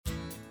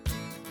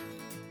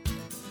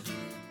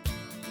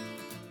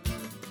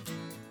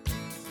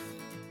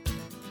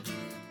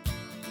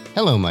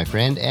Hello, my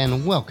friend,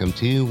 and welcome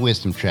to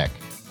Wisdom Trek.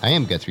 I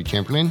am Guthrie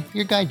Chamberlain,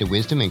 your guide to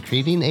wisdom and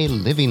creating a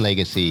living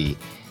legacy.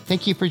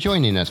 Thank you for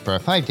joining us for our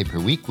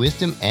 5-day-per-week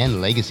wisdom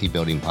and legacy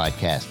building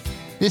podcast.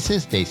 This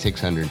is day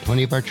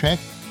 620 of our trek,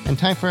 and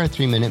time for our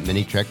 3-minute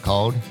mini trek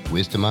called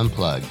Wisdom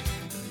Unplugged.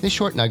 This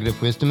short nugget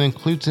of wisdom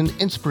includes an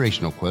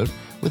inspirational quote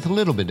with a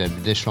little bit of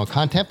additional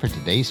content for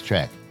today's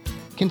trek.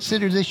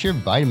 Consider this your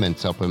vitamin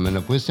supplement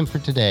of wisdom for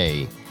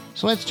today.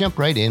 So let's jump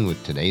right in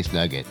with today's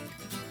nugget.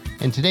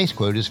 And today's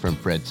quote is from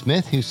Fred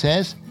Smith, who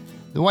says,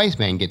 "The wise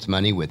man gets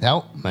money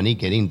without money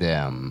getting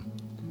them."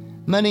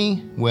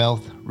 Money,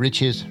 wealth,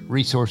 riches,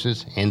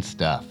 resources, and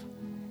stuff.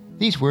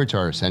 These words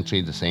are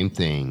essentially the same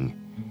thing.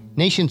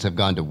 Nations have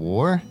gone to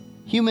war.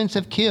 Humans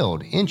have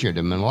killed, injured,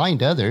 and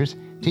maligned others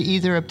to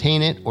either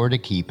obtain it or to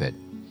keep it.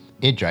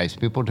 It drives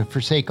people to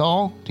forsake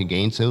all to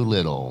gain so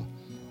little.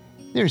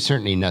 There is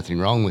certainly nothing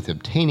wrong with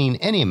obtaining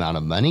any amount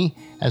of money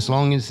as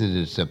long as it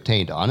is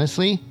obtained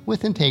honestly,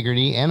 with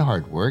integrity and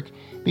hard work,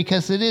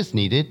 because it is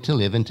needed to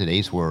live in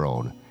today's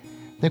world.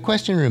 The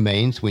question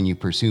remains, when you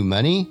pursue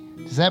money,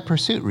 does that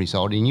pursuit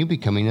result in you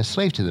becoming a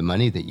slave to the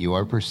money that you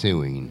are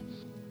pursuing?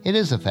 It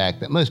is a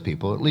fact that most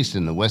people, at least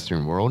in the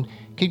Western world,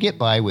 could get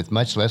by with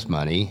much less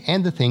money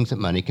and the things that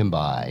money can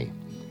buy.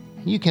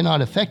 You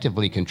cannot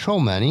effectively control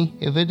money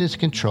if it is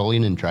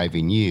controlling and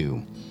driving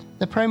you.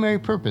 The primary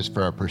purpose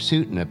for our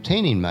pursuit in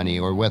obtaining money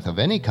or wealth of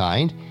any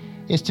kind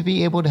is to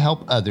be able to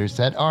help others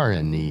that are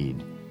in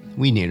need.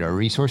 We need our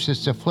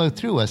resources to flow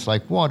through us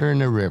like water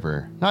in a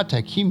river, not to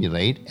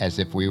accumulate as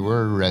if we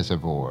were a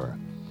reservoir.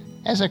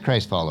 As a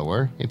Christ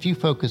follower, if you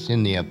focus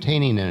in the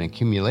obtaining and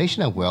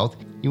accumulation of wealth,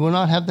 you will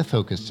not have the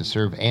focus to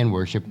serve and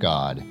worship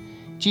God.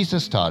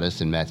 Jesus taught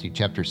us in Matthew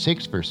chapter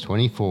 6, verse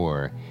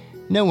 24,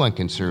 "No one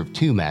can serve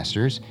two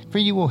masters, for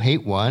you will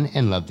hate one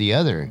and love the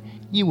other.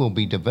 You will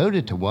be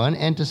devoted to one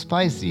and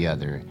despise the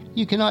other.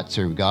 You cannot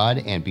serve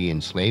God and be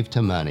enslaved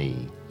to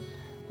money."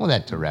 Well,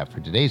 that's a wrap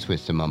for today's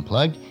Wisdom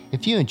Unplugged.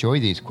 If you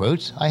enjoy these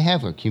quotes, I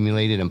have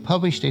accumulated and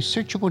published a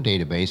searchable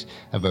database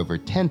of over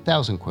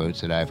 10,000 quotes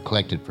that I have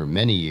collected for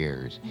many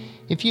years.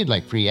 If you'd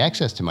like free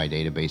access to my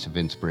database of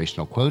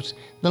inspirational quotes,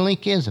 the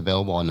link is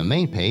available on the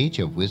main page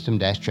of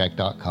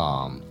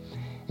wisdom-trek.com.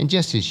 And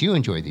just as you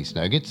enjoy these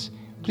nuggets,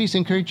 please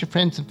encourage your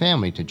friends and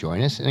family to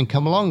join us and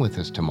come along with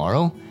us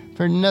tomorrow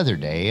for another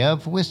day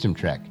of Wisdom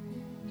Trek,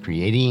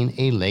 creating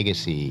a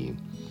legacy.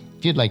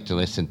 If you'd like to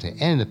listen to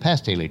any of the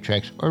past daily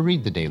treks or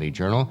read the daily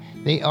journal,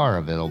 they are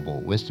available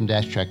at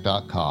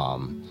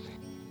wisdom-trek.com.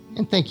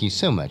 And thank you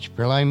so much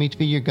for allowing me to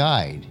be your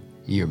guide,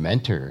 your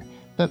mentor,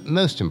 but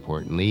most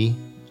importantly,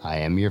 I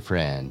am your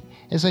friend,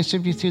 as I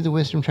serve you through the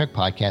Wisdom Trek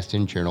podcast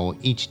and journal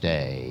each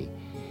day.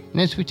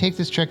 And as we take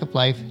this trek of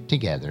life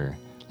together,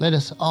 let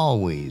us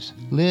always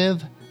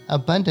live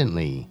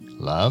abundantly,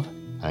 love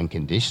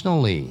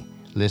unconditionally,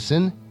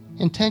 listen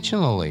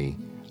intentionally,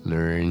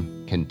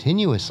 learn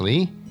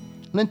continuously,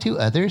 lend to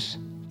others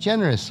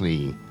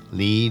generously,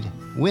 lead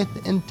with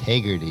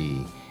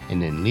integrity,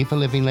 and then leave a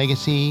living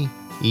legacy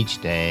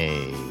each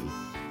day.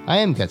 I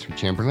am Guthrie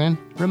Chamberlain,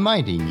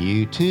 reminding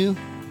you to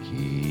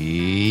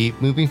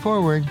keep moving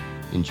forward,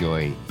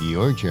 enjoy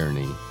your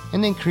journey,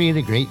 and then create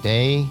a great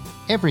day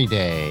every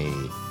day.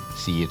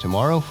 See you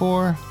tomorrow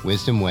for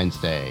Wisdom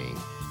Wednesday.